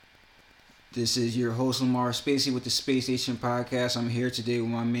This is your host Lamar Spacey with the Space Station Podcast. I'm here today with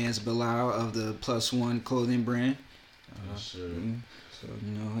my man's Bilal of the Plus One clothing brand. Yes, sir. So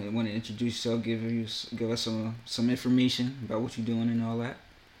I want to introduce yourself, give us some information about what you're doing and all that.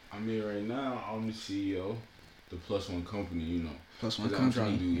 I'm here right now. I'm the CEO, the Plus One company. Plus One company. I'm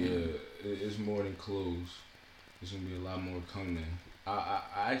company. trying to do it's more than clothes. There's gonna be a lot more coming.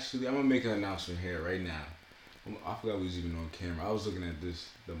 I'm gonna make an announcement here right now. I forgot we was even on camera. I was looking at the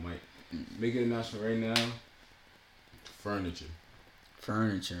mic. Make an announcement right now. Furniture.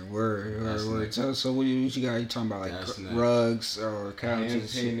 Word. So what you got? You talking about like rugs or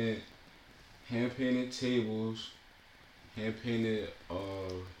couches? Hand painted tables, hand painted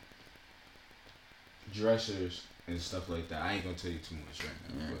dressers and stuff like that. I ain't gonna tell you too much right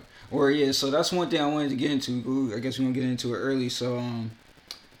now. Yeah. So that's one thing I wanted to get into. I guess we're gonna get into it early. So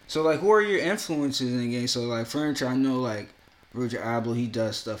like, who are your influences in the game? So like furniture, I know like Roger Abloh, he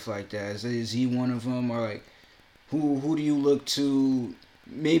does stuff like that. Is he one of them, or like who do you look to?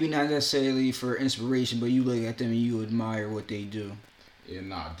 Maybe not necessarily for inspiration, but you look at them and you admire what they do. Yeah,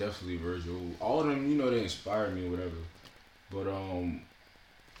 definitely Virgil. All of them, they inspire me or whatever. But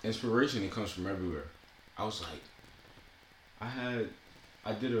inspiration, it comes from everywhere. I was like, I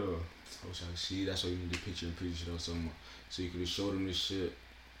did a. I wish I could see. That's why you need the picture and pretty shit or something, so you could have showed them this shit.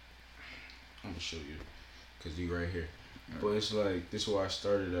 I'm gonna show you, cause you right here. But it's like, this is where I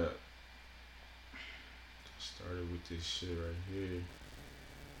started at. I started with this shit right here.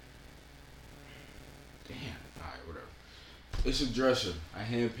 Damn. Alright, whatever. It's a dresser. I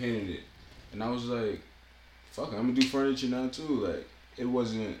hand painted it. And I was like, fuck it, I'm gonna do furniture now too. Like, it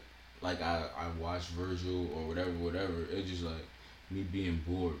wasn't like I watched Virgil or whatever. It's just like me being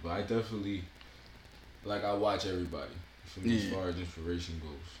bored. But I definitely, like, I watch everybody. For me, as far as inspiration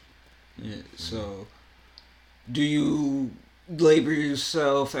goes. Yeah, so do you label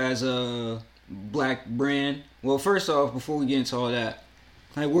yourself as a black brand? Well, first off, before we get into all that,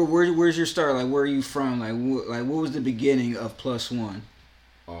 like where's your start? Like, where are you from? Like what was the beginning of Plus One?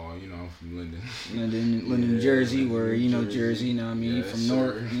 Oh, I'm from Linden. Linden, Jersey, where Jersey, you know what I mean, yes, from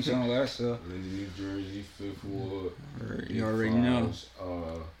North and all that stuff. Linden, New Jersey, Fifth Ward. You already know.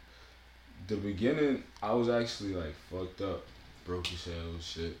 The beginning, I was actually like fucked up, broke as hell,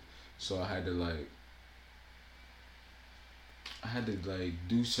 shit. So I had to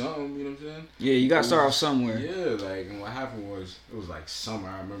do something, you know what I'm saying? Yeah, you gotta start off somewhere. Yeah, like, and what happened was, it was like summer,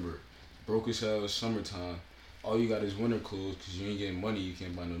 I remember. Broke as hell, summertime. All you got is winter clothes, because you ain't getting money, you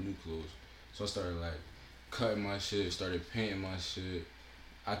can't buy no new clothes. So I started like cutting my shit, started painting my shit.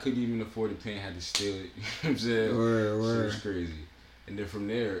 I couldn't even afford to paint, had to steal it, you know what I'm saying? Word. So it was crazy. And then from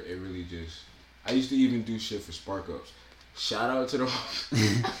there, it really I used to even do shit for Spark Ups. Shout out to the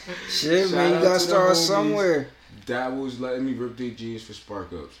shit, man, you gotta start somewhere. That was letting me rip their jeans for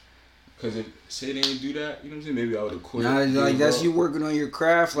Spark Ups. Cause if say they didn't do that, you know what I'm saying? Maybe I would have quit. Nah, like that's you working on your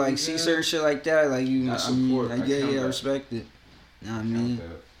craft, like see certain shit like that, like you. I support. I respect it. Know what I mean?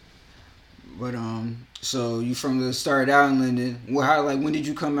 But so you from the start out in Linden. Well, when did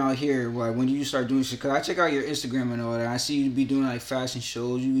you come out here? Like when did you start doing shit? Cause I check out your Instagram and all that. I see you be doing like fashion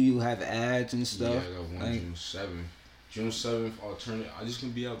shows. You have ads and stuff. Yeah, I got one June 7th. June 7th, alternative. I just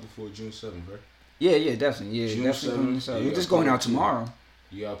gonna be out before June 7th, right? Yeah, definitely. Yeah, June definitely. 7th, We're just going out tomorrow.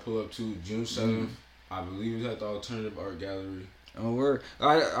 You gotta pull up to June 7th. I believe it's at the Alternative Art Gallery. Oh, word.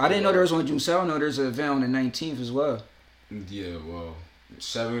 I didn't know there was one June 7th. I know there's an event on the 19th as well. Yeah, well,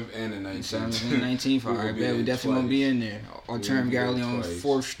 7th and the 19th. 7th and 19th. All right, bet. We definitely gonna be in there. Alternative Gallery on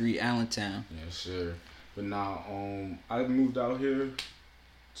 4th Street, Allentown. Yes, sir. But now, I moved out here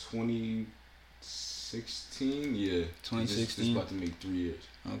 2016. Yeah. 2016. It's about to make 3 years.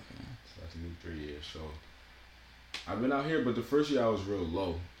 Okay. It's about to make 3 years, so. I've been out here, but the first year I was real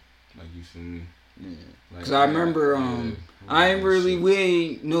low. Like, you feel me? Yeah. Cause I remember, we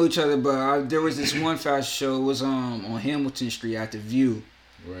ain't know each other, but there was this one fashion show. It was on Hamilton Street at the View.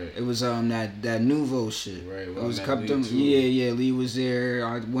 Right. It was that Nouveau shit. Right. Well, it was a couple of them. Yeah. Lee was there.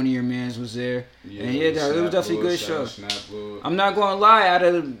 One of your mans was there. Yeah. And it was definitely a good show. I'm not gonna lie. Out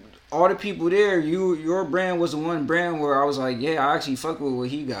of all the people there, your brand was the one brand where I was like, yeah, I actually fuck with what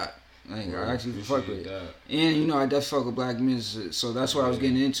he got. Like, I actually fuck with it. And I definitely fuck with black business, so that's what I was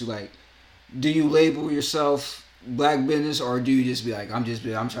getting into. Like, do you label yourself black business, or do you just be like, I'm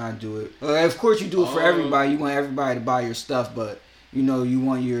trying to do it? Of course you do it for everybody. You want everybody to buy your stuff, but do you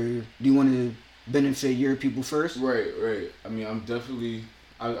want to benefit your people first? Right. I mean, I'm definitely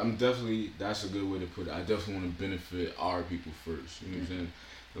that's a good way to put it. I definitely want to benefit our people first. You know what I'm saying?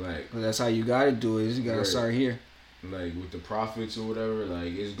 Like, well, that's how you gotta do it. You gotta start here. Like, with the profits or whatever,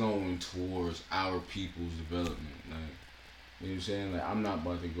 like, it's going towards our people's development. Like, you know what I'm saying? Like, I'm not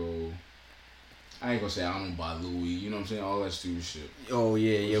about to go I ain't gonna say I don't buy Louis. You know what I'm saying? All that stupid shit. Oh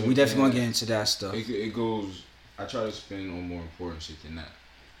yeah. We definitely gonna get into that stuff. It goes. I try to spend on more important shit than that.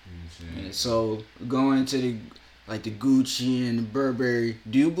 You know what I'm saying? Yeah, so going into the Gucci and the Burberry,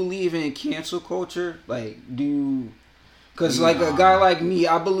 do you believe in cancel culture? Like, because like a guy like me,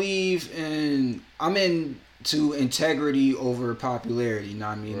 I'm into integrity over popularity. You know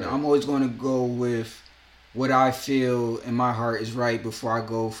what I mean? Right. I'm always going to go with what I feel in my heart is right before I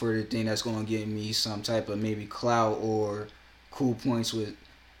go for the thing that's going to get me some type of maybe clout or cool points with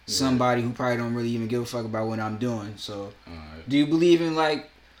somebody who probably don't really even give a fuck about what I'm doing. So, do you believe in like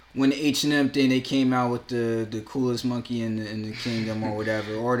when the H&M thing, they came out with the coolest monkey in the kingdom or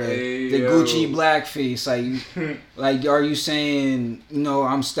whatever, or the Gucci blackface? Like, are you saying no?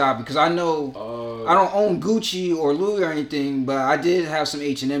 I'm stopping because I know I don't own Gucci or Louis or anything, but I did have some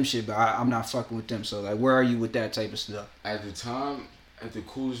H&M shit, but I'm not fucking with them. So like, where are you with that type of stuff? At the time, at the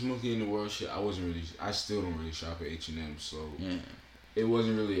coolest monkey in the world shit, I still don't really shop at H&M, so it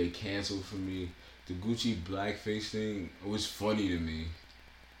wasn't really a cancel for me. The Gucci blackface thing, it was funny to me.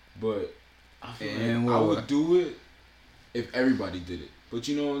 But I feel like I would do it if everybody did it. But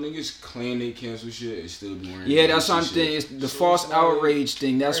you know, niggas claim they cancel shit and still be wearing. Yeah, that's one thing. It's the false outrage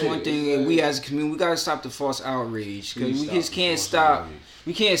thing. That's one thing we as a community, we gotta stop the false outrage because we just can't stop.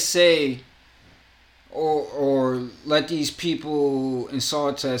 We can't say or let these people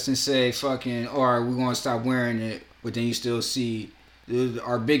insult us and say fucking, all right, we're gonna stop wearing it, but then you still see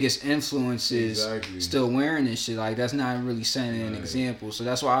our biggest influences still wearing this shit. Like, that's not really setting an example. So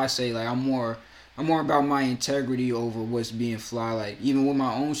that's why I say like I'm more about my integrity over what's being fly. Like even with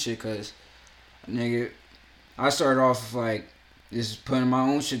my own shit, cause nigga, I started off like just putting my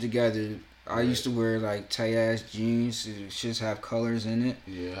own shit together. I used to wear like tight ass jeans. Shits have colors in it.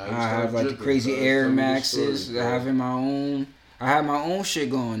 Yeah, I have like the crazy Air Maxes. I have I had my own shit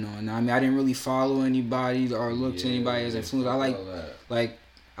going on. I mean, I didn't really follow anybody or look to anybody as influence.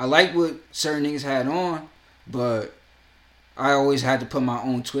 I like what certain niggas had on, but I always had to put my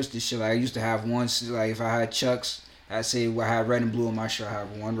own twist to shit. Like I used to have one, like if I had Chucks, I'd say I had red and blue on my shirt. I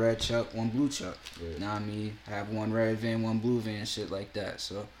have one red Chuck, one blue Chuck. Yeah. Know what I mean? I have one red van, one blue van, shit like that.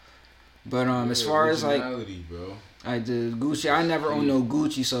 So, but as far as like, bro. I did Gucci. I never owned no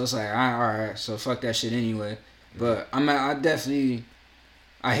Gucci, so it's like alright, so fuck that shit anyway. But I definitely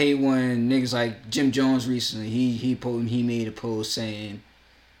hate when niggas like Jim Jones recently he made a post saying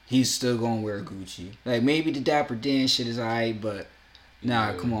he's still gonna wear Gucci. Like maybe the Dapper Dan shit is alright, but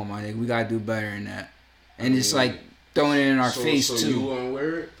come on, my nigga, we gotta do better than that. And it's like throwing it in our face too. So you wouldn't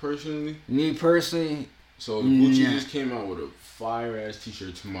wear it personally? Me personally. So Gucci just came out with a fire ass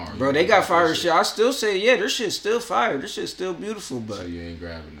t-shirt tomorrow. Bro, they got fire shit. I still say this shit's still fire. This shit's still beautiful, but so you ain't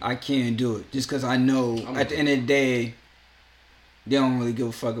grabbing it. I can't do it just because I know at the end of the day they don't really give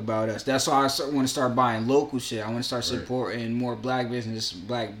a fuck about us. That's why I want to start buying local shit. I want to start supporting more black business,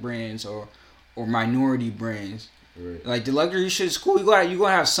 black brands or minority brands. Right. Like the luxury shit is cool. You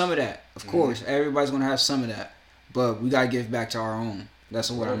gonna have some of that, of course. Everybody's gonna have some of that, but we gotta give back to our own. That's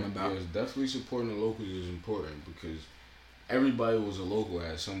what I'm about. Yeah, definitely supporting the locals is important because everybody was a local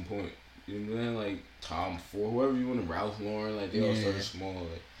at some point. You know what I mean? Like Tom Ford, whoever you want to, Ralph Lauren, like they all started small,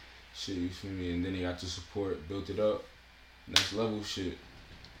 like shit, you feel me? And then they got to support, built it up, next level shit.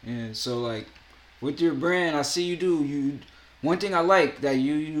 Yeah, so like with your brand, I see you one thing I like that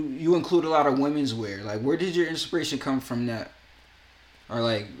you include a lot of women's wear. Like where did your inspiration come from that? Or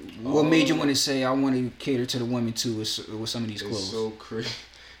like, what made you want to say I want to cater to the women too with some of these clothes? It's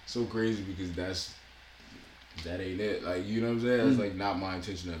so crazy because that ain't it. Like, you know what I'm saying? It's like not my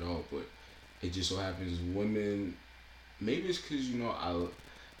intention at all. But it just so happens women. Maybe it's because you know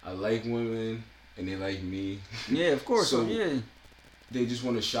I like women and they like me. Yeah, of course. So yeah. They just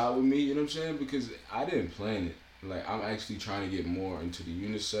want to shop with me. You know what I'm saying? Because I didn't plan it. Like, I'm actually trying to get more into the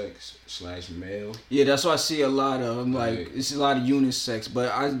unisex / male. Yeah, that's what I see a lot of. I'm like, it's a lot of unisex.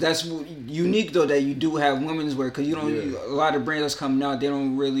 But that's unique, though, that you do have women's wear. Because you don't, a lot of brands that's coming out, they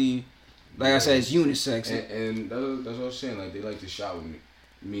don't really, like I said, it's unisex. And that's what I'm saying. Like, they like to shop with me.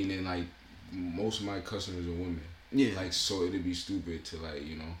 Meaning, like, most of my customers are women. Yeah. Like, so it'd be stupid to, like,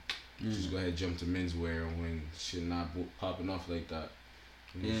 you know, just go ahead and jump to menswear when shit not popping off like that.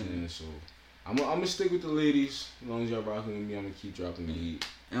 You know what I'm saying? So I'm gonna stick with the ladies. As long as y'all rocking with me, I'm gonna keep dropping the heat.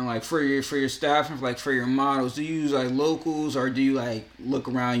 And like for your staff and like for your models, do you use like locals or do you like look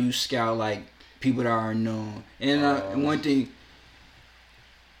around, you scout like people that are known? And one thing,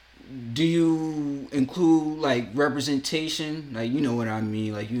 do you include like representation? Like, you know what I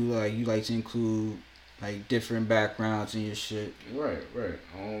mean? Like you like to include like different backgrounds in your shit. Right.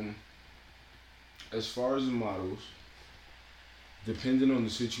 As far as the models, depending on the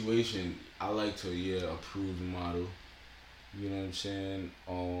situation, I like to approve the model. You know what I'm saying?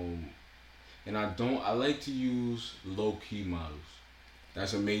 And I like to use low key models.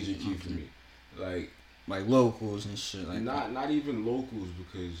 That's a major key for me. Like locals and shit like that. Not even locals,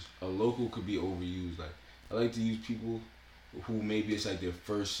 because a local could be overused. Like, I like to use people who maybe it's like their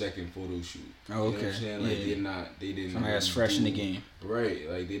first, second photo shoot. Oh, okay. You know what I'm saying? Like they didn't. Somebody that's fresh in the game. Right.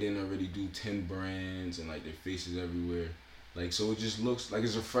 Like, they didn't already do 10 brands and like their faces everywhere. Like, so it just looks like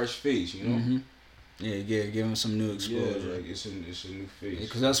it's a fresh face, you know? Mm-hmm. Yeah, give them some new exposure. Yeah, like it's a new face.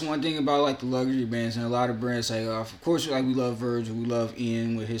 Because that's one thing about like the luxury brands, and a lot of brands like, of course, like we love Virgil, we love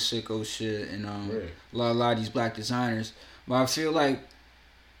Ian with his sicko shit, and right. a lot of these black designers. But I feel like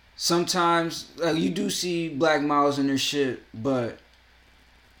sometimes like you do see black models in their shit, but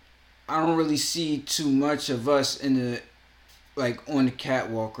I don't really see too much of us in the like on the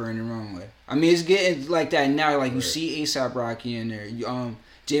catwalk or in the runway. I mean, it's getting like that now. Like, you see A$AP Rocky in there.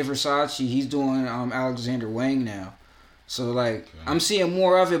 Jay Versace, he's doing Alexander Wang now. So like, I'm seeing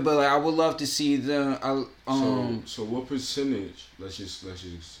more of it, but like I would love to see them. So what percentage? Let's just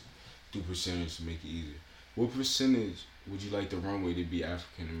do percentage to make it easier. What percentage would you like the runway to be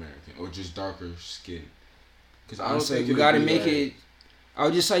African American or just darker skin? Because I don't think we gotta make it. I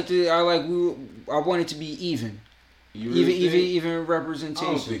would just like to. I want it to be even. Even representation.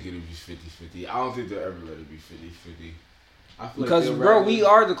 I don't think it'll be 50-50. I don't think they'll ever let it be 50-50. Because, bro, we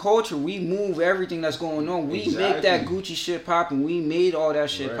are the culture. We move everything that's going on. We make that Gucci shit popping. We made all that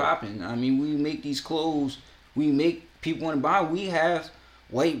shit popping. I mean, we make these clothes. We make people want to buy. We have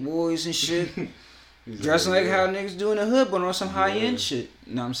white boys and shit dressing like how niggas do in the hood, but on some high-end shit.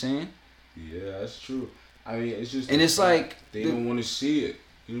 You know what I'm saying? Yeah, that's true. I mean, it's just... And it's like... They don't want to see it.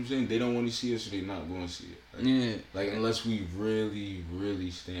 You know what I'm saying? They don't want to see it, so they're not going to see it. Like, unless we really, really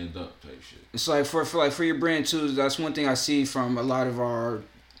stand up type shit. It's like for your brand too. That's one thing I see from a lot of our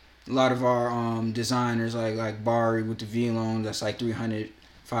designers, like Bari with the V-Lone. That's like $300,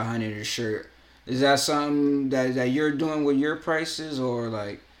 $500 a shirt. Is that something that you're doing with your prices, or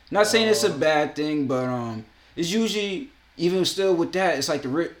like? Not saying it's a bad thing, but it's usually even still with that. It's like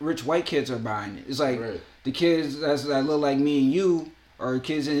the rich white kids are buying it. It's like the kids that look like me and you. Or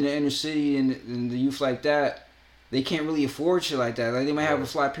kids in the inner city and the youth like that, they can't really afford shit like that. Like, they might have a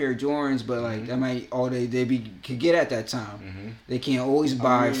flat pair of Jordans, but like that might all they could get at that time. Mm-hmm. They can't always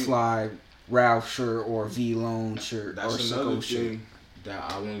buy a fly Ralph shirt or V-Lone shirt. That's another thing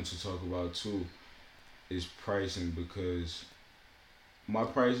that I wanted to talk about too, is pricing, because my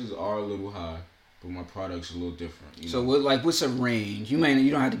prices are a little high, but my product's a little different. You know? What's a range? You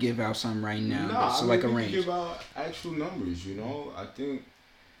don't have to give out something right now. Nah, like a range. Give out actual numbers. You know, I think.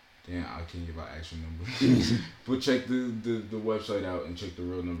 Damn, I can't give out actual numbers. But check the website out and check the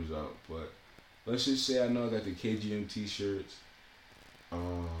real numbers out. But let's just say I know I got the KGM t-shirts.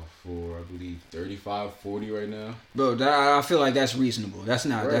 For I believe $35-$40 right now. Bro, I feel like that's reasonable. That's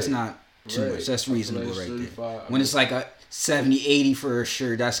not too much. That's reasonable right there. When it's like a 70-80 for a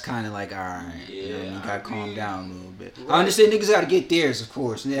shirt, that's kind of like, all right. Yeah, you gotta calm down a little bit. Right. I understand niggas gotta get theirs, of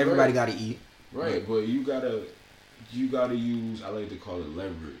course, and everybody gotta eat. Right, but you gotta use, I like to call it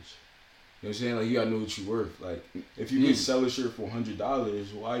leverage. You know what I'm saying? Like, you gotta know what you're worth. Like, if you can sell a shirt for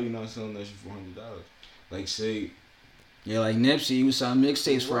 $100, why are you not selling that shit for $100? Like, say. Yeah, like Nipsey, he was selling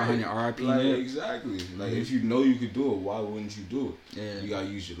mixtapes for $100. RIP. Like, exactly. Like, if you know you could do it, why wouldn't you do it? Yeah. You gotta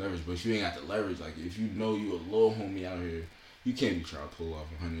use your leverage. But if you ain't got the leverage, like, if you know you a little homie out here, you can't be trying to pull off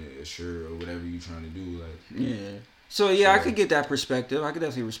 $100 a shirt or whatever you trying to do. Like, yeah. So I could get that perspective. I could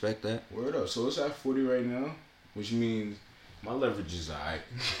definitely respect that. Word up. So it's at 40 right now, which means my leverage is alright.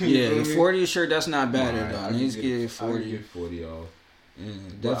 Yeah, the 40 shirt, that's not bad at all. Niggas get 40. I get 40 off. Yeah,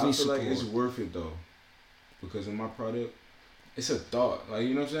 definitely. But I feel like it's worth it though, because in my product, it's a thought. Like,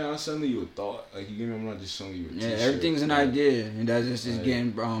 you know what I'm saying? I'm selling you a thought. Like, you get me? I'm not just selling you a t-shirt. Yeah, everything's an idea, and that's just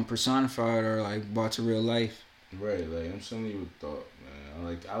getting personified or like brought to real life. Right, like, I'm selling you a thought,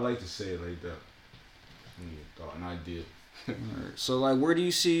 man. I like to say it like that. A thought, an idea. Right. So, like, where do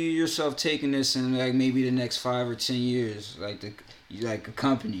you see yourself taking this in, like, maybe the next 5 or 10 years? Like a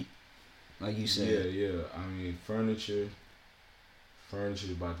company, like you said. Yeah. I mean, furniture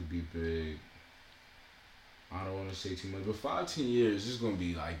is about to be big. I don't want to say too much, but 5-10 years, it's gonna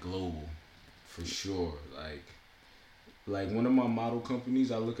be like global, for sure. Like one of my model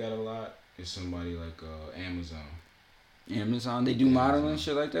companies I look at a lot is somebody like Amazon. Amazon, they do modeling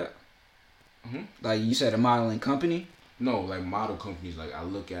shit like that. Mm-hmm. Like you said, a modeling company. No, like model companies. Like I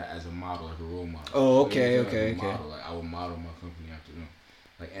look at as a model, like a role model. Oh, okay. Model. Like I would model my company after them.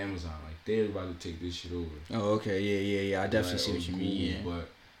 Like Amazon, like they're about to take this shit over. Oh, okay, yeah. I definitely see what you mean. Yeah.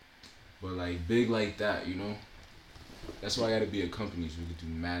 But like big like that, you know. That's why I gotta be a company so we can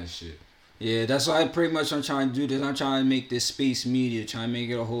do mad shit. Yeah, that's why pretty much I'm trying to do this. I'm trying to make this space media, trying to make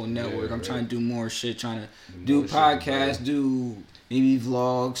it a whole network. I'm trying to do more shit, trying to do podcasts, do maybe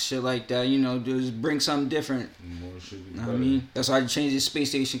vlogs, shit like that. You know, just bring something different. More shit. You know what I mean? That's why I changed the space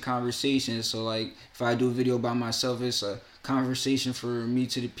station conversation. So like, if I do a video by myself, it's a conversation for me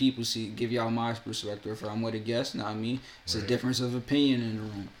to the people, see, give y'all my perspective. If I'm with a guest, you know what I mean? It's a difference of opinion in the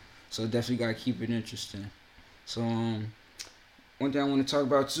room. So definitely gotta keep it interesting. So one thing I want to talk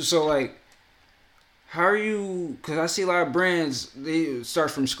about too. So like, how are you? Because I see a lot of brands, they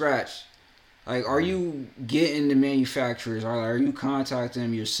start from scratch. Like, are you getting the manufacturers? Or are you contacting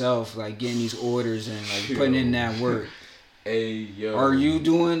them yourself, like getting these orders and like putting in that work? Hey, yo. Are you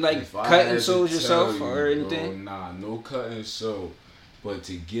doing like cut and sews yourself or anything? Bro, nah, no cut and sew. But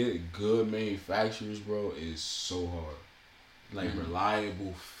to get good manufacturers, bro, is so hard. Like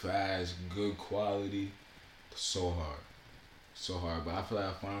reliable, fast, good quality. So hard. So hard. But I feel like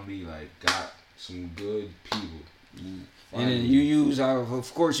I finally like got some good people. And then you use,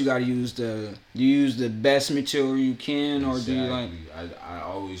 of course, you gotta use the best material you can, or do you like? I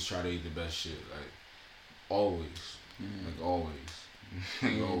always try to eat the best shit, like always, like always,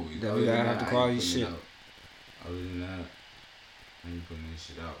 like always. Definitely gotta have to quality shit. Other than that, I ain't putting this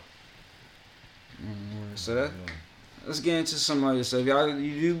shit out. So let's get into some other stuff. Y'all,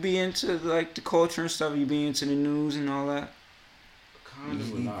 you be into like the culture and stuff? You be into the news and all that? Kind of,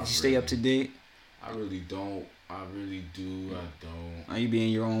 you stay up to date? I really don't. I really do. I don't. You be in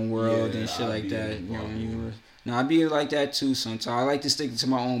your own world and shit like that. You know, no, I be like that too sometimes. I like to stick to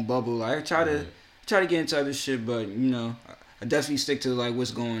my own bubble. Like, I try to get into other shit, but you know, I definitely stick to like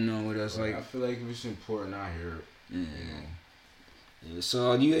what's going on with us. Like, I feel like if it's important, I hear it. Yeah. You know. Yeah,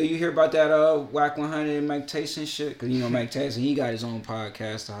 so you hear about that Whack 100 and Mike Tyson shit? Cause you know Mike Tyson, he got his own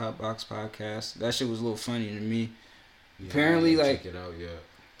podcast, the Hot Box Podcast. That shit was a little funny to me. Yeah, apparently, check it out, yeah.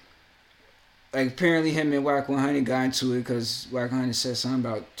 Like, apparently him and Whack 100 got into it because Whack 100 said something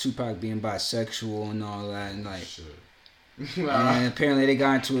about Tupac being bisexual and all that, and like, and apparently they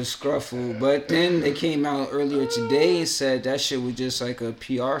got into a scruffle. But then they came out earlier today and said that shit was just like a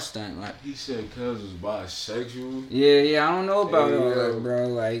PR stunt. Like, he said cuz was bisexual. Yeah, I don't know about all that, bro.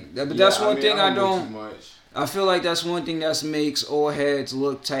 Like, but that's one thing I don't. I feel like that's one thing that makes old heads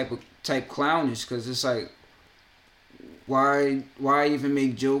look type clownish, because it's like, why even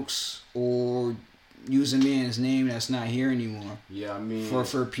make jokes or use a man's name that's not here anymore? Yeah, I mean, for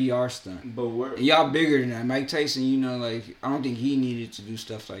a PR stunt. But y'all bigger than that. Mike Tyson, you know, like, I don't think he needed to do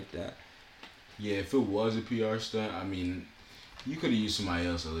stuff like that. Yeah, if it was a PR stunt, I mean, you could have used somebody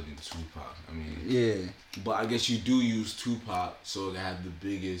else other than Tupac. I mean, yeah. But I guess you do use Tupac so it have the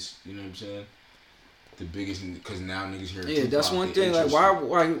biggest. You know what I'm saying? The biggest, because now niggas hear. Yeah, Tupac, that's one thing. Like,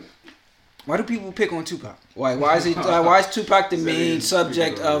 why do people pick on Tupac? Why is Tupac the main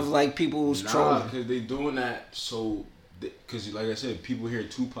subject of like people's trolling? Because they doing that so, because like I said, people hear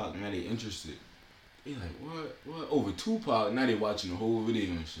Tupac now they interested. They like what over Tupac, now they watching the whole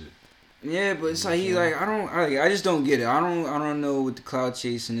video and shit. Yeah, but it's like he like I just don't get it. I don't know what the cloud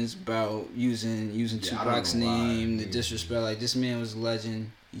chasing is about, using Tupac's name, the disrespect. Like, this man was a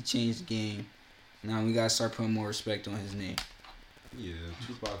legend. He changed the game. Now we gotta start putting more respect on his name. Yeah,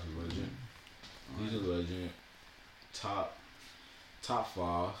 Tupac's a legend. He's a legend. Top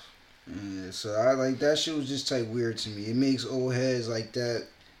 5. Yeah, so I like that shit was just like weird to me. It makes old heads like that.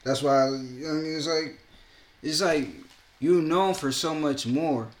 That's why it's like you're known for so much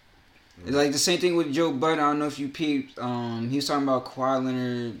more. It's like the same thing with Joe Budden. I don't know if you peeped. He was talking about Kawhi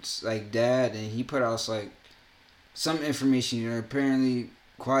Leonard's like dad, and he put out like some information. Apparently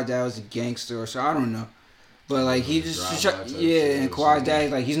Kawhi's dad was a gangster, or so I don't know. But like he just and Kawhi's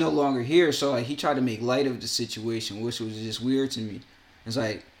dad, like, he's no longer here, so like he tried to make light of the situation, which was just weird to me. It's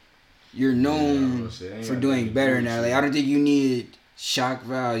like, you're known for doing better now. Like, I don't think you need shock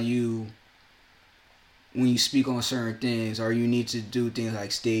value when you speak on certain things, or you need to do things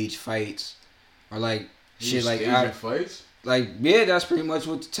like stage fights or like shit like fights. Like, yeah, that's pretty much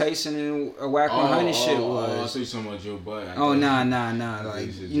what the Tyson and Whack 100 shit was. I thought you talking about Joe Budden. Oh, nah. Like,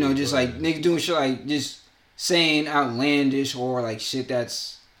 you know, just like niggas doing shit like just saying outlandish or like shit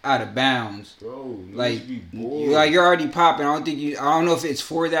that's out of bounds. Bro, like you're already popping. I don't know if it's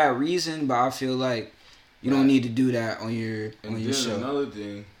for that reason, but I feel like you don't need to do that on your show. Another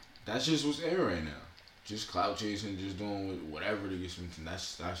thing, that's just what's in right now. Just clout chasing, just doing whatever to get something.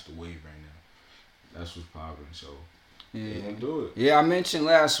 That's the wave right now. That's what's popping. So yeah, don't do it. Yeah, I mentioned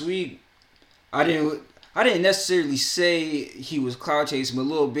last week. I didn't necessarily say he was clout chasing, but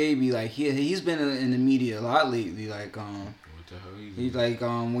Lil Baby, like he's been in the media a lot lately. Like with He's like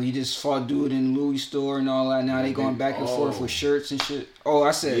when he just fought dude in the Louis store and all that. Now they going back and forth with shirts and shit. Oh,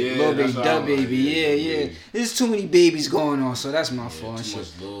 I said Lil Baby, Dub Baby. Yeah. There's too many babies going on, so that's my fault. Too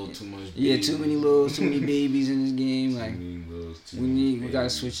much little, too much. Yeah, too many little, too many babies in this game. Like we gotta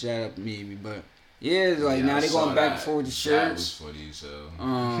switch that up maybe, but. Yeah, like now they going back and forth with the shirts. That was funny as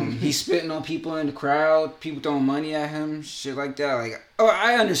hell. He's spitting on people in the crowd, people throwing money at him, shit like that. Like,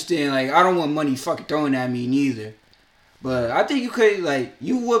 I understand. Like, I don't want money fucking thrown at me neither. But I think you could, like,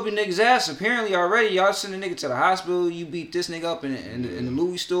 you whooping niggas' ass apparently already. Y'all send a nigga to the hospital. You beat this nigga up in the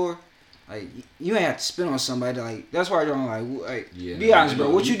Louis store. Like, you ain't have to spit on somebody. Like, that's why I'm like be honest, bro.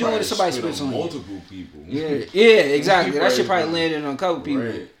 What you doing if somebody spits on multiple people? Yeah, exactly. That shit probably landed on a couple people.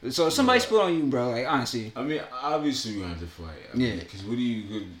 Right. So if somebody spit on you, bro, like, honestly. I mean, obviously we have to fight. Because what do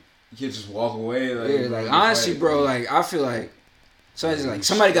you can't just walk away? Like, honestly, bro, like, I feel like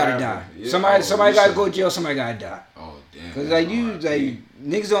somebody gotta die. Yeah. Somebody gotta go to jail. Somebody gotta die. Oh damn. Because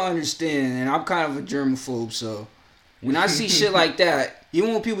niggas don't understand, and I'm kind of a germaphobe, so when I see shit like that.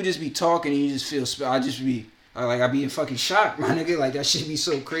 Even when people just be talking and you just feel, I be in fucking shock, my nigga. Like, that shit be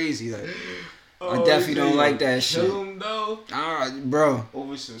so crazy. Like, I definitely don't like that shit. Kill him, though? Bro.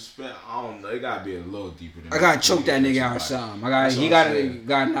 Over some spit, I don't know. It gotta be a little deeper than that. I gotta choke that nigga out or something. He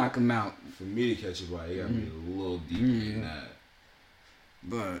gotta knock him out. For me to catch a body, it gotta be a little deeper than that.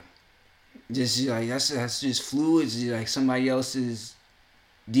 But, just, like, that's just fluids, like somebody else's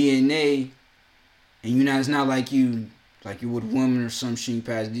DNA. And it's not like you with a woman or some shit you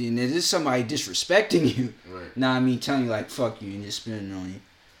pass DNA. This is somebody disrespecting you. Right. Nah, I mean telling you like fuck you and just spinning on you.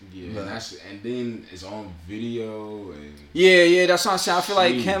 Yeah, and then it's on video and yeah, that's what I'm saying. I feel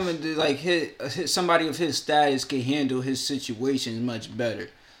like him and like somebody of his status can handle his situations much better.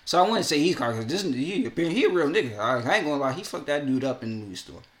 So I wouldn't say he's cocky because he a real nigga. I ain't gonna lie, he fucked that dude up in the movie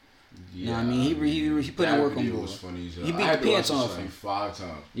store. Yeah, you know what I mean? He put in work on board. He beat the pants off him. Like 5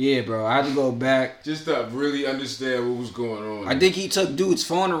 times. Yeah, bro. I had to go back. Just to really understand what was going on. I think he took dude's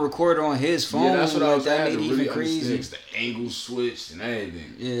phone and recorded on his phone. Yeah, that's what I was that made it even crazy. The angle switched and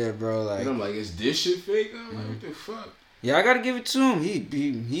everything. Yeah, bro. Like, and I'm like, is this shit fake? I'm like, what the fuck? Yeah, I gotta give it to him.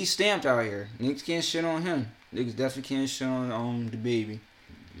 He stamped out here. Niggas can't shit on him. Niggas definitely can't shit on the baby.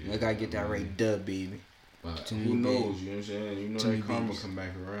 I gotta get that right Dub Baby. But who knows? You know what I'm saying? You know that karma come back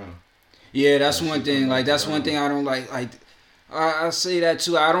around. Yeah, that's one thing. Like, that's one thing I don't like. Like, I say that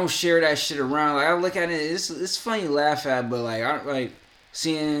too. I don't share that shit around. Like, I look at it. It's funny to laugh at, but like, I like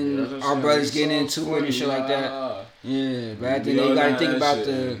seeing our brothers getting into it and shit like that. Yeah, but at the end, you gotta think about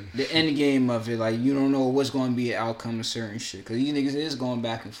the end game of it. Like, you don't know what's going to be an outcome of certain shit because these niggas is going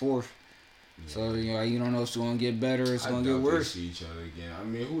back and forth. Yeah. So you don't know if it's going to get better or it's going to get worse. See each other again. I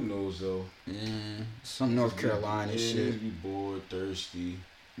mean, who knows though? Yeah, some North Carolina shit. Be bored, thirsty.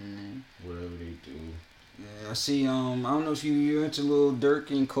 Whatever they do. Yeah, I see. I don't know if you're into Lil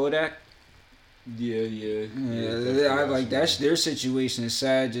Durk and Kodak. Yeah. I like that. Their situation is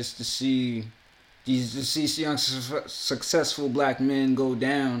sad just to see young successful black men go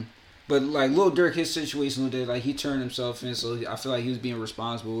down. But like Lil Durk, his situation was that like he turned himself in, so I feel like he was being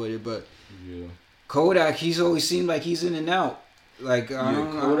responsible with it. But Kodak, he's always seemed like he's in and out. Like I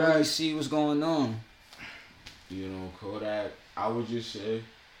don't really see what's going on. Kodak, I would just say.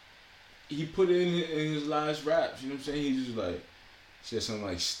 He put it in his last raps, you know what I'm saying? He just like said something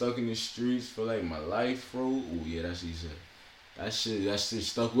like stuck in the streets for like my life, bro. Oh yeah, that's what he said. That shit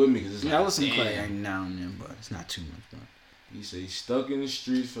stuck with me because it's I listen to Kodak now and then, but it's not too much, bro. He said he's stuck in the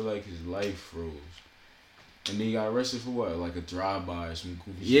streets for like his life froze. And then he got arrested for what? Like a drive-by or some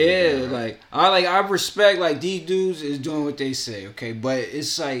goofy shit. Yeah, I respect like these dudes is doing what they say, okay? But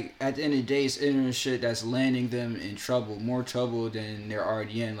it's like at the end of the day, it's ignorant shit that's landing them in trouble, more trouble than they're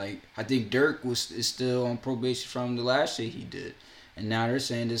already in. Like I think Durk is still on probation from the last shit he did, and now they're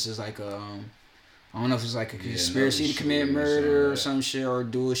saying this is like a I don't know if it's like a conspiracy to commit murder or some shit or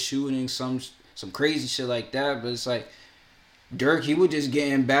do a shooting, some crazy shit like that. But it's like Durk, he was just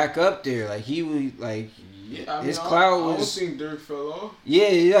getting back up there, like he would like. Yeah, I mean, his clout was. I don't think Durk fell off.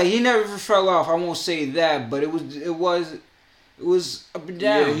 Yeah, he never fell off. I won't say that, but it was up and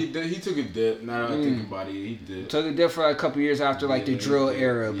down. Yeah, he took a dip. Now that I think about it, he did. Took a dip for like a couple years after like the drill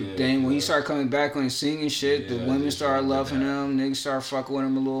era. But then when he started coming back on singing shit, the women started loving him. Niggas started fucking with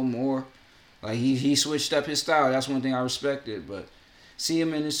him a little more. Like he switched up his style. That's one thing I respected. But see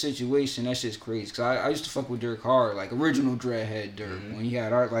him in this situation, that shit's crazy. Cause I used to fuck with Durk hard, like original Dreadhead Durk when he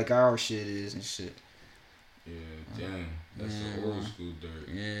had our shit is and shit. Yeah, damn. That's the old school Durk.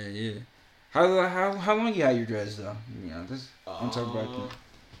 Yeah. How long you had your dreads though? Yeah, I'm talking about that.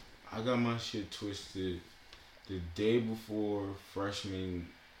 I got my shit twisted the day before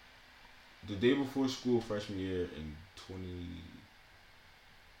school freshman year in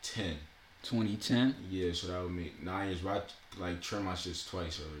 2010. 2010? Yeah, so that would make 9 years. But I like trim my shits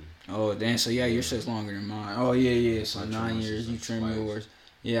twice already. Oh, damn. So, yeah, your shit's longer than mine. Oh, yeah. So, 9 years, you trim yours.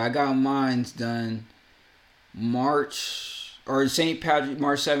 Yeah, I got mine's done March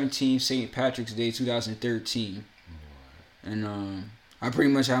 17th, St. Patrick's Day, 2013. And, I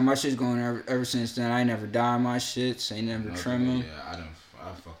pretty much had my shit going ever since then. I ain't never dye my shits. Ain't never trim them. Yeah,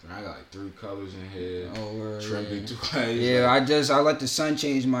 I got like 3 colors in here. Oh, word. Trimmed it twice. Yeah, I let the sun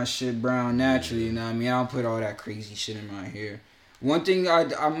change my shit brown naturally. You know what I mean? I don't put all that crazy shit in my hair. One thing I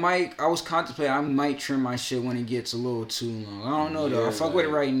was contemplating, I might trim my shit when it gets a little too long. I don't know though. I fuck with it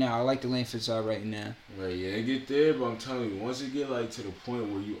right now. I like the length it's at right now. Right, yeah, it get there, but I'm telling you, once it get like to the point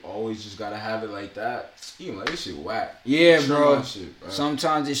where you always just gotta have it like that, you like this shit whack. Yeah, bro.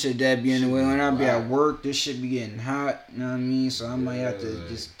 Sometimes this shit that be in the way. When I be at work, this shit be getting hot. You know what I mean? So I might have to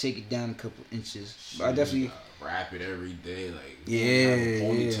just take it down a couple inches. But I definitely wrap it every day, like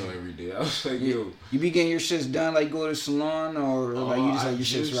ponytail every day. I was like, yo, you be getting your shits done, like go to the salon, or like you just like your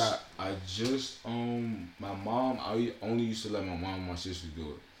shits wrapped? I just my mom, I only used to let my mom and my sister do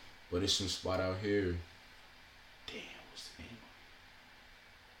it, but it's some spot out here. Damn, what's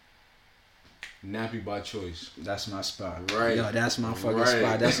the name? Nappy by Choice. That's my spot. Right. Yo, that's my fucking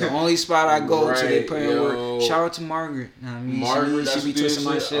spot. That's the only spot I go to. They put in work. Shout out to Margaret. Nah, I mean, Margaret, she be twisting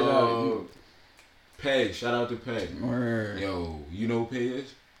my shit up. Peg, shout out to Peg. Word. Yo, you know who Peg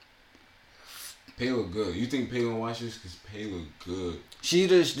is? Peg look good. You think Peg gonna watch this? Cause Peg look good. She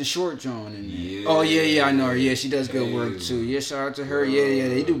does the short John in there. Yeah. Oh yeah, I know her. Yeah, she does good work too. Yeah, shout out to her. Yeah,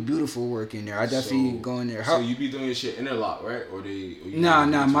 they do beautiful work in there. I definitely go in there. So you be doing your shit interlock, right? Or they? Nah,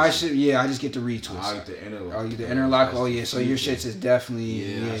 my shit. Yeah, I just get the retwist. I like the interlock. Oh, you the interlock. Oh yeah, so your shits is definitely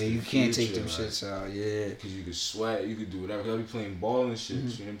you can't take them shits out. Yeah, cause you can sweat, you can do whatever. Cause I be playing ball and shit. You know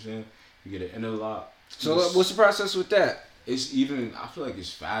what I'm saying? You get an interlock. So what's the process with that? It's even. I feel like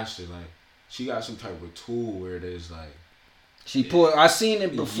it's faster. Like she got some type of tool where it is like. She pull. I seen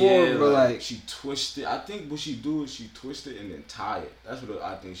it before, but like she twisted. I think what she do is she twist it and then tie it. That's what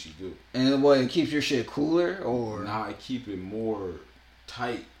I think she do. And what, it keeps your shit cooler, or? Nah, I keep it more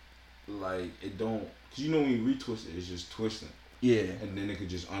tight. Like it don't, cause you know when you retwist it, it's just twisting. Yeah. And then it could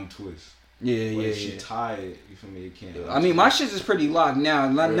just untwist. Yeah, but if she tie it, you feel me? It can't. I mean, my shit is pretty locked now.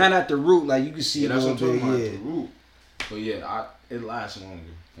 Not at the root, like you can see it a little bit. Yeah. At the root. But yeah, it lasts longer.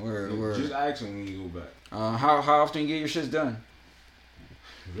 Word. Just ask him when you go back. How often you get your shits done?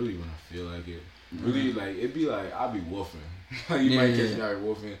 Really when I feel like it. Really like it be like I be woofing. Like you might catch me out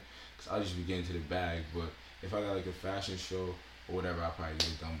woofing, cause I just be getting to the bag. But if I got like a fashion show or whatever, I probably get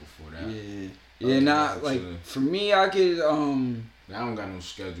it done before that. Yeah, not like chilling. For me, I get I don't got no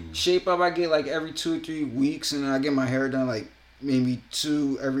schedule. Shape up, I get like every 2 or 3 weeks, and then I get my hair done like maybe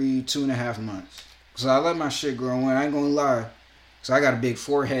every 2.5 months. So I let my shit grow in. I ain't gonna lie. So I got a big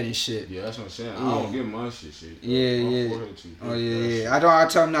forehead and shit. Yeah, that's what I'm saying. I don't get my shit. Yeah. Oh yeah. I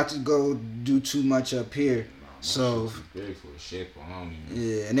tell them not to go do too much up here. So big for a shape. I don't even.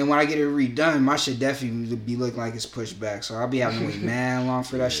 Yeah, and then when I get it redone, my shit definitely be looking like it's pushed back. So I'll be having to wait man long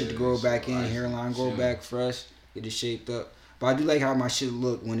for that shit to grow back in, hairline grow back fresh, get it shaped up. But I do like how my shit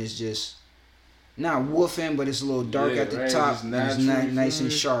look when it's just not woofing, but it's a little dark at the top. It's nice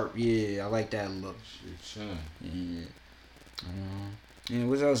and sharp. Yeah, I like that look. Yeah. Yeah,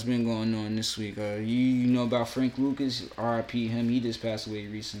 what else been going on this week? You know about Frank Lucas? R.I.P. him. He just passed away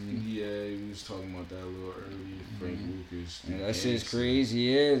recently. Yeah, we was talking about that a little earlier. Frank Lucas. Yeah, that shit's crazy.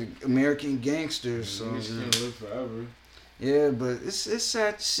 Yeah, American gangster. So can't live forever. Yeah, but it's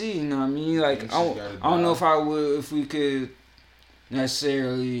sad to see. You know what I mean? Like I don't know if we could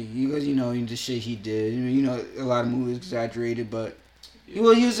necessarily, because you know the shit he did. You know, a lot of movies exaggerated, but. He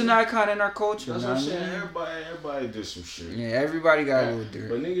was an icon in our culture. That's what I'm saying. Everybody did some shit. Yeah, everybody got a little dirt.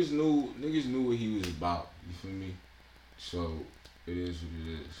 But niggas knew what he was about. You feel me? So it is what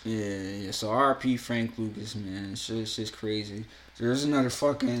it is. Yeah. So R.I.P. Frank Lucas, man. It's just crazy. There's another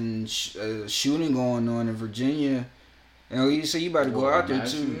fucking shooting going on in Virginia. And you say you about to go out there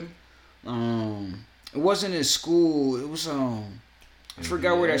too. It wasn't in school. It was I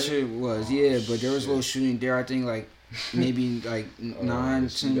forgot where that shit was. Yeah, but there was a little shooting there. I think like. Maybe like 9,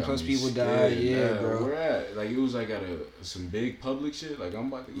 10 plus people died. Yeah, bro. Where at? Like it was like at some big public shit. Like I'm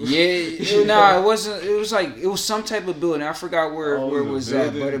about to go. Yeah, nah, it wasn't. It was like it was some type of building. I forgot where it was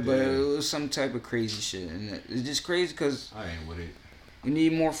at, but it was some type of crazy shit, and it's just crazy because I ain't with it. We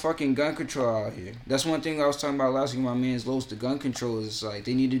need more fucking gun control out here. That's one thing I was talking about last week. My man's Los, the gun control is like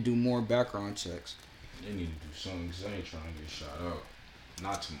they need to do more background checks. They need to do something because I ain't trying to get shot up.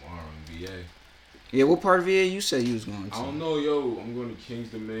 Not tomorrow in VA. Yeah, what part of VA you said you was going to? I don't know, yo. I'm going to Kings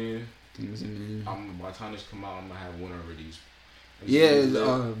Dominion. By the time this come out, I'm gonna have one already.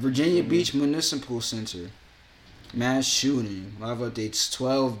 Yeah, Virginia Beach Municipal Center. Mass shooting. Live updates.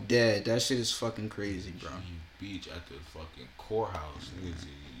 12 dead. That shit is fucking crazy, bro. Beach at the fucking courthouse. Niggas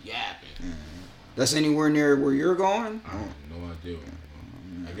yapping. That's anywhere near where you're going? I have no idea.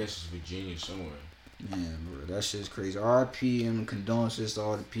 I guess it's Virginia somewhere. Man, bro, that shit's crazy. RIP and condolences to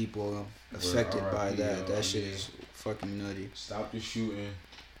all the people affected by that. That shit is fucking nutty. Stop the shooting.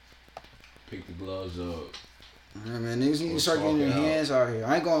 Pick the gloves up. Yeah, man, niggas need to start getting their hands out here.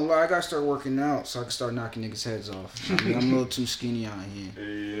 I ain't gonna lie, I gotta start working out so I can start knocking niggas' heads off. I mean, I'm a little too skinny out here. Yeah.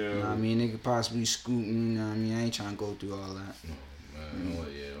 You know what I mean? Nigga possibly scooting, you know what I mean? I ain't trying to go through all that. No, man,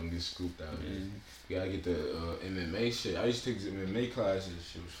 don't get scooped out here. You gotta get the MMA shit. I used to take MMA classes.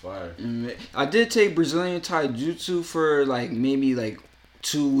 Shit was fire. I did take Brazilian Jiu-Jitsu for maybe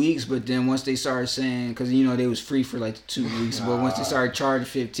 2 weeks, but then once they started saying, because they was free for 2 weeks, but once they started charging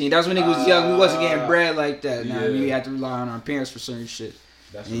 15, that's when niggas was young. We wasn't getting bread like that. Now we had to rely on our parents for certain shit.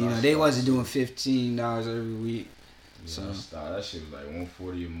 And they wasn't doing $15 every week. Yeah, so that shit was like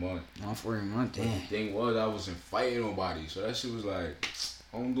 $140 a month. $140 a month, damn. But the thing was, I wasn't fighting nobody, so that shit was like,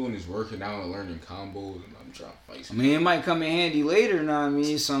 all I'm doing is working out and learning combos, and I'm trying to fight. I mean, it might come in handy later, you know what I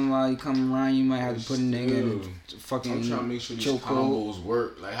mean? Somebody come around, you might have to put a nigga in a fucking I'm trying to make sure these combos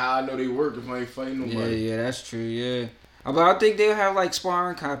work. Like, how I know they work if I ain't fighting nobody. Yeah, that's true, yeah. But I think they'll have,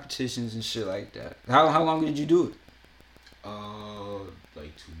 sparring competitions and shit like that. How long did you do it? 2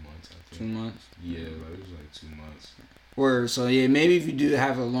 months, I think. 2 months? Yeah, it was 2 months. So maybe if you do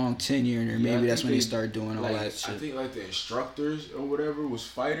have a long tenure in there, maybe that's when they start doing all that shit. I think the instructors or whatever was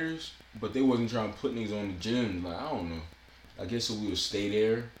fighters, but they wasn't trying to put niggas on the gym. I don't know. I guess so we would stay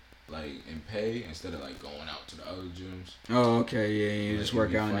there, and pay instead of going out to the other gyms. Oh, okay, yeah, just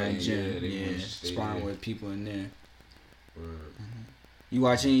work out in that gym. Yeah, sparring with people in there. You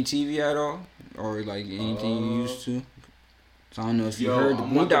watch any TV at all, or anything you used to? So I don't know if you heard the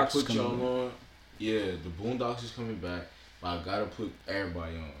Boondocks is coming on. Yeah, the Boondocks is coming back, but I gotta put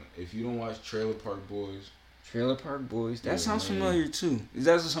everybody on. If you don't watch Trailer Park Boys. Trailer Park Boys? That sounds familiar too. Is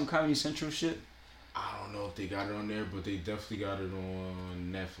that some Comedy Central shit? I don't know if they got it on there, but they definitely got it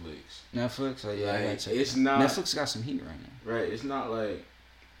on Netflix. Netflix? Oh yeah, it's not. Netflix got some heat right now. Right, it's not I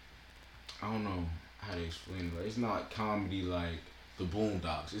don't know how to explain it. It's not comedy like the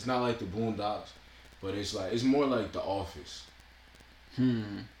Boondocks. It's not like the Boondocks, but it's more like The Office.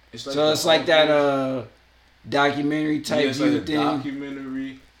 It's like that documentary type it's thing.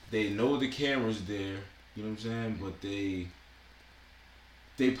 Documentary. They know the camera's there. You know what I'm saying? But they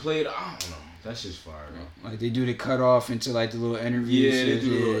played. I don't know. That's just fire though. They do the cut off into the little interviews. Yeah, they do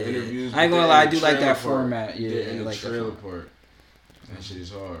the little interviews. I ain't gonna lie, I do like that format. Yeah, in the trailer part. That shit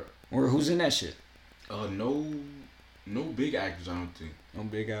is hard. Or who's in that shit? No big actors, I don't think. No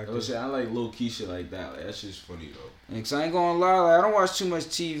big actors. I like low key shit like that. That's just funny though. Cause I ain't gonna lie, I don't watch too much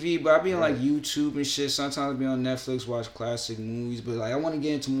TV, but I be on YouTube and shit. Sometimes I be on Netflix, watch classic movies, but I want to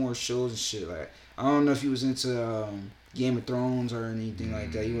get into more shows and shit. I don't know if you was into Game of Thrones or anything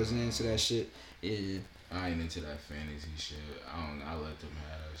like that. You wasn't into that shit. Yeah. I ain't into that fantasy shit. I let them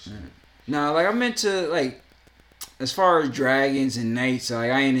have that shit. Nah, I'm into as far as dragons and knights, I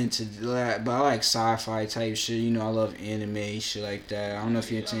ain't into that, but I like sci-fi type shit. I love anime, shit like that. I don't know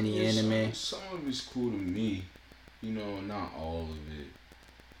if you're into any anime. Some of it's cool to me, not all of it.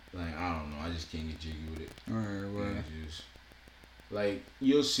 I don't know, I just can't get jiggy with it. Alright,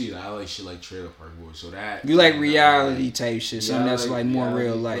 you'll see that I like shit like Trailer Park Boys, so that... You like reality type shit, something that's more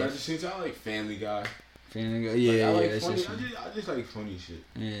real life. But at the same time, I like Family Guy. Family Guy, yeah, I like that's funny. I just like funny shit.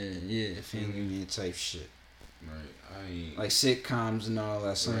 Yeah, Family Man type shit. Right, I ain't... sitcoms and all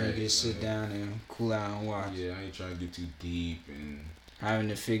that, something you can sit down and cool out and watch. Yeah, I ain't trying to get too deep and... Having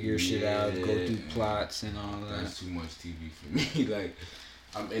to figure shit out, go through plots and all that. That's too much TV for me.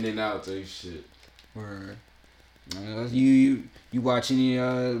 I'm in and out type shit. Word. You watch any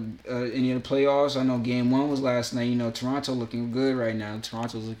of the playoffs? I know Game 1 was last night. Toronto looking good right now.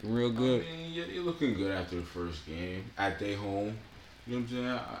 Toronto's looking real good. I mean, yeah, they're looking good after the first game at their home. You know what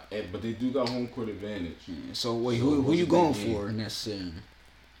I'm saying? But they do got home court advantage. Yeah, so wait, who you going for in that scene?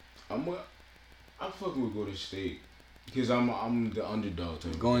 I'm fucking with Golden State because I'm the underdog.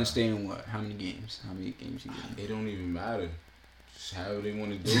 Golden State in what? How many games? How many games you getting? It don't even matter. Just however they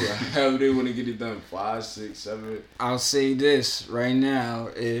want to do it. However they want to get it done. 5, 6, 7. I'll say this right now: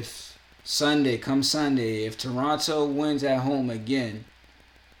 if Sunday, if Toronto wins at home again,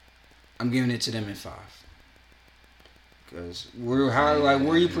 I'm giving it to them in 5. Because where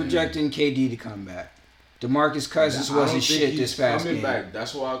are you projecting KD to come back? DeMarcus Cousins wasn't shit this past game. Back.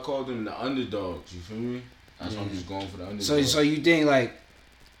 That's why I called them the underdogs. You feel me? That's why I'm just going for the underdogs. So you think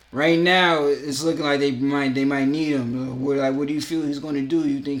right now it's looking like they might need him. What do you feel he's going to do?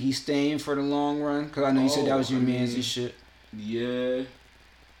 You think he's staying for the long run? Because I know you said that was your man's and shit. Yeah.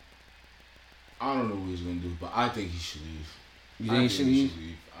 I don't know what he's going to do, but I think he should leave. You think he should leave?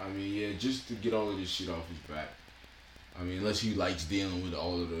 I mean, yeah, just to get all of this shit off his back. I mean, unless he likes dealing with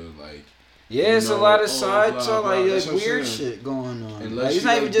all of the, like... Yeah, it's a lot of side talk, like weird shit going on. Like, it's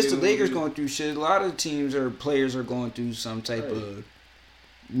not even just the Lakers going through shit. A lot of teams or players are going through some type of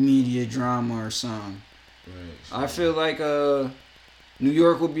media drama or something. Right. I feel like New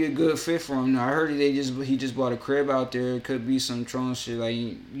York would be a good fit for him. Now, I heard he just bought a crib out there. It could be some Tron shit. Like,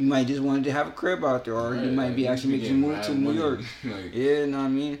 you might just want to have a crib out there, or he might be actually making a move to New York. Yeah, know what I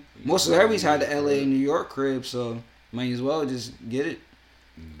mean? Most celebrities had the LA and New York crib, so might as well just get it.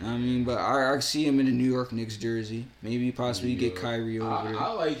 I mean, but I see him in the New York Knicks jersey. Maybe possibly get Kyrie over there.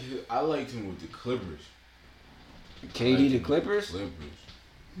 I liked him with the Clippers. KD the Clippers? All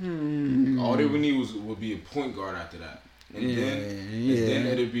they would need would be a point guard after that. And then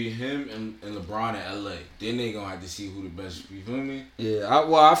it'd be him and LeBron in LA. Then they gonna have to see who the best. You feel me? Yeah.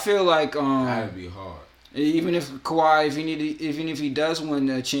 I feel like that'd be hard. Even if Kawhi, even if he does win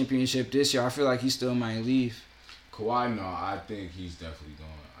the championship this year, I feel like he still might leave. Kawhi, no, I think he's definitely going.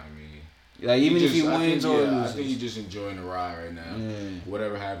 I mean, like even if he wins or loses, I think he's just enjoying the ride right now. Yeah.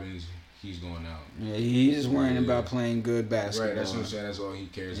 Whatever happens, he's going out. Yeah, he's just worrying about playing good basketball. Right, that's what I'm saying. That's all he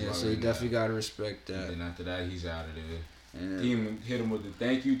cares about. So you definitely gotta respect that. And then after that, he's out of there. Yeah. He hit him with the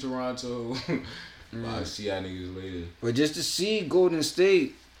thank you, Toronto. I'll see y'all niggas later. But just to see Golden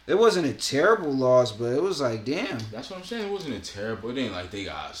State. It wasn't a terrible loss, but it was like, damn. That's what I'm saying. It wasn't a terrible. It ain't like they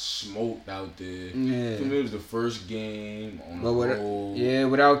got smoked out there. Yeah. It was the first game on the road. Yeah,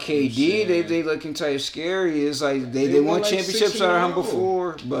 without KD, they looking type scary. It's like they won like championships out of him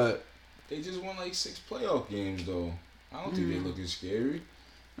before, but they just won like 6 playoff games though. I don't think they looking scary.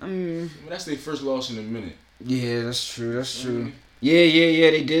 I mean, that's their first loss in a minute. Yeah, that's true. That's true.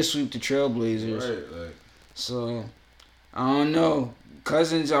 Yeah. They did sweep the Trailblazers. Right, like. So I don't know.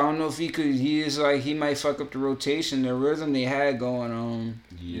 Cousins, I don't know if he might fuck up the rotation, the rhythm they had going on.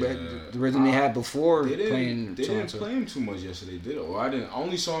 Yeah. The rhythm they had before playing. They didn't play him too much yesterday, did it? Or I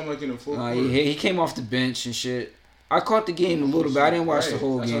only saw him like in the fourth quarter. He came off the bench and shit. I caught the game a little bit. I didn't watch the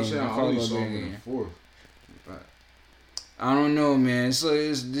whole game. What I'm saying. I only saw him in the fourth. I don't know, man.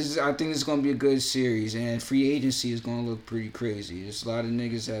 I think it's gonna be a good series, and free agency is gonna look pretty crazy. There's a lot of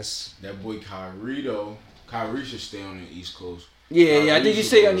niggas that boy Kyrie though. Kyrie should stay on the East Coast. Yeah, I think he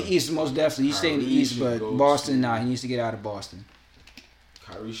stay on the East most definitely. He stay in the East, but Boston, he needs to get out of Boston.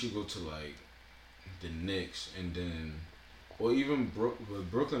 Kyrie should go to like the Knicks and then, or even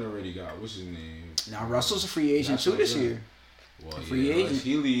Brooklyn already got what's his name. Now Russell's a free agent too this year. Well, free agent. If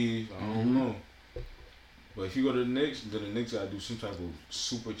he leave, I don't know. But if you go to the Knicks, then the Knicks gotta do some type of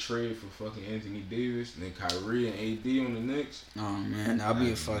super trade for fucking Anthony Davis, and then Kyrie and AD on the Knicks. Oh man, that'll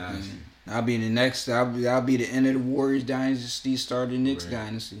be the next. That'll be the end of the Warriors dynasty, start the Knicks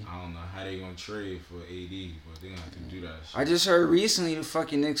dynasty. I don't know how they gonna trade for AD, but they gonna have to do that shit. I just heard recently the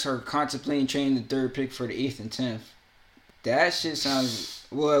fucking Knicks are contemplating trading the 3rd pick for the 8th and 10th. That shit sounds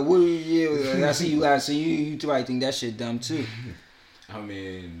I see you laugh. So you probably think that shit dumb too. I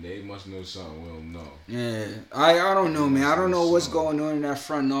mean, they must know something we don't know. Yeah, I don't know, man. I don't know what's going on in that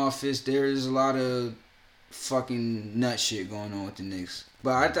front office. There's a lot of fucking nut shit going on with the Knicks.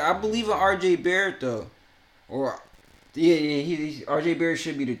 But I believe in R.J. Barrett though, or R.J. Barrett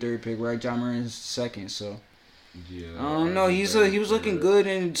should be the 3rd pick, right? John Moran's 2nd, so. Yeah, I don't know. He was looking good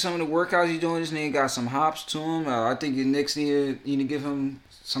in some of the workouts he's doing. This nigga got some hops to him. I think the Knicks need to give him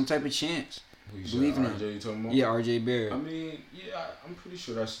some type of chance. Believe in him. RJ, you talking about? Yeah, R.J. Barrett. I mean, yeah, I'm pretty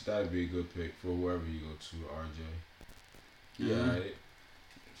sure that'd be a good pick for whoever you go to, R.J. Yeah.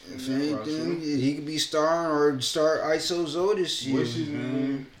 If anything, he could be starring or start ISO Zoe this year. What's his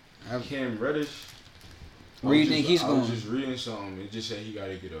name? Cam Reddish. Where you think he's going? I was just reading something. It just said he got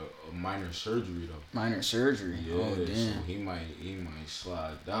to get a minor surgery though. Minor surgery. Yeah, oh damn. So he might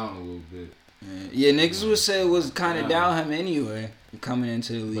slide down a little bit. Yeah, niggas would say it was kind of down him anyway coming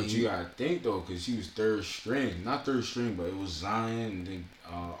into the league. But you gotta think though, cause he was 3rd string, not 3rd string, but it was Zion and then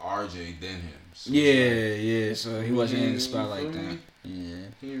RJ then him. So yeah. So he wasn't in the spot like that. Yeah.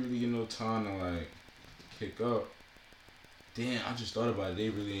 He didn't really get no time to like pick up. Damn, I just thought about it. They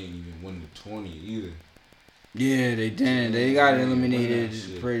really ain't even won the 20 either. Yeah, they didn't. They got eliminated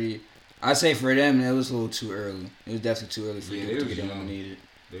pretty. I'd say for them, it was a little too early. It was definitely too early for them to get eliminated.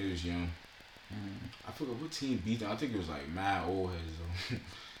 They was young. I forgot what team beat them. I think it was like Mad Old Heads though. I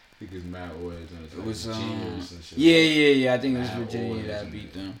think it was Mad Old Heads. It was Virginia or some shit. Yeah. I think it was Virginia that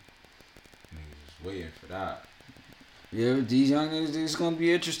beat them. Niggas was waiting for that. Yeah, these young niggas, it's gonna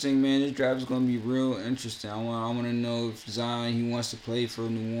be interesting, man. This draft is gonna be real interesting. I want to know if Zion he wants to play for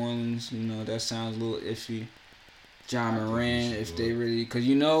New Orleans. You know, that sounds a little iffy. John Moran, if they really, cause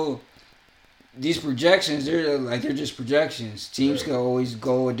these projections, they're just projections. Teams can always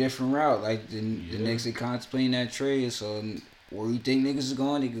go a different route. Like the Knicks, they contemplating that trade. So where you think niggas is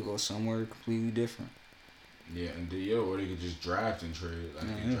going, they could go somewhere completely different. Yeah, and or they could just draft and trade. Like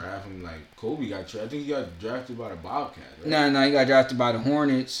they draft him like Kobe got traded. I think he got drafted by the Bobcats. Right? No, he got drafted by the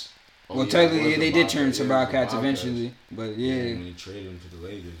Hornets. Well, technically, they did turn to Bobcats eventually, but and they traded him to the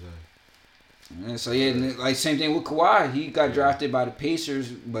Lakers. And so like same thing with Kawhi. He got drafted by the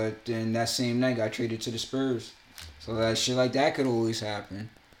Pacers, but then that same night got traded to the Spurs. So that shit like that could always happen.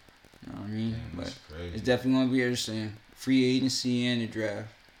 You know what I mean? Damn, but it's definitely gonna be interesting. Free agency and the draft.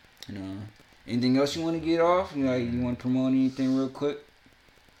 You know. Anything else you want to get off? You want to promote anything real quick?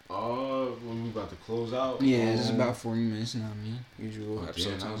 When we about to close out. Yeah, this is about 40 minutes. You know what I mean? Usual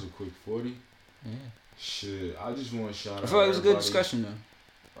episode. That was a quick 40. Yeah. Shit, I just want to shout out. I feel like it was a good discussion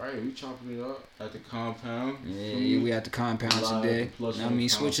though. Right, we chopping it up at the compound. Yeah, we at the compound today.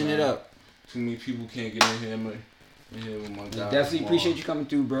 Switching it up. Too many people can't get in here with my guy. Definitely appreciate you coming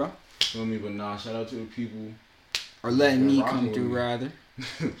through, bro. Feel me, but shout out to the people. Or letting me come through, rather.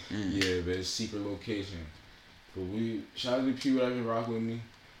 Yeah, but it's secret location. But shout out to the people that have been rocking with me.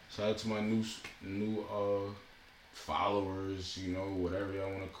 Shout out to my new followers, whatever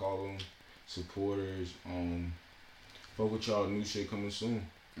y'all want to call them, supporters. Fuck with y'all, new shit coming soon.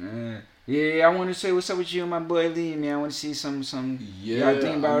 Yeah, I want to say what's up with you and my boy Lee, man. I want to see some. Y'all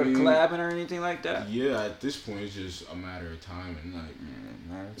think about collabing or anything like that? Yeah, at this point it's just a matter of time,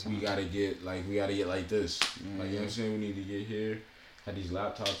 and we gotta get like this. You know what I'm saying? We need to get here, have these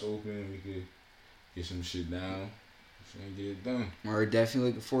laptops open, we could get some shit down, and get it done. We're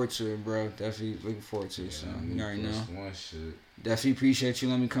definitely looking forward to it, bro. Definitely looking forward to it. So you already know. One shit. Definitely appreciate you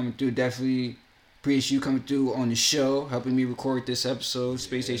letting me come through. Definitely. Appreciate you coming through on the show, helping me record this episode,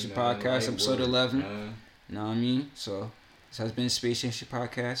 Space Station Podcast, episode 11. You know what I mean? So, this has been Space Station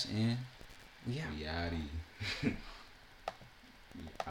Podcast, and we out. We outie.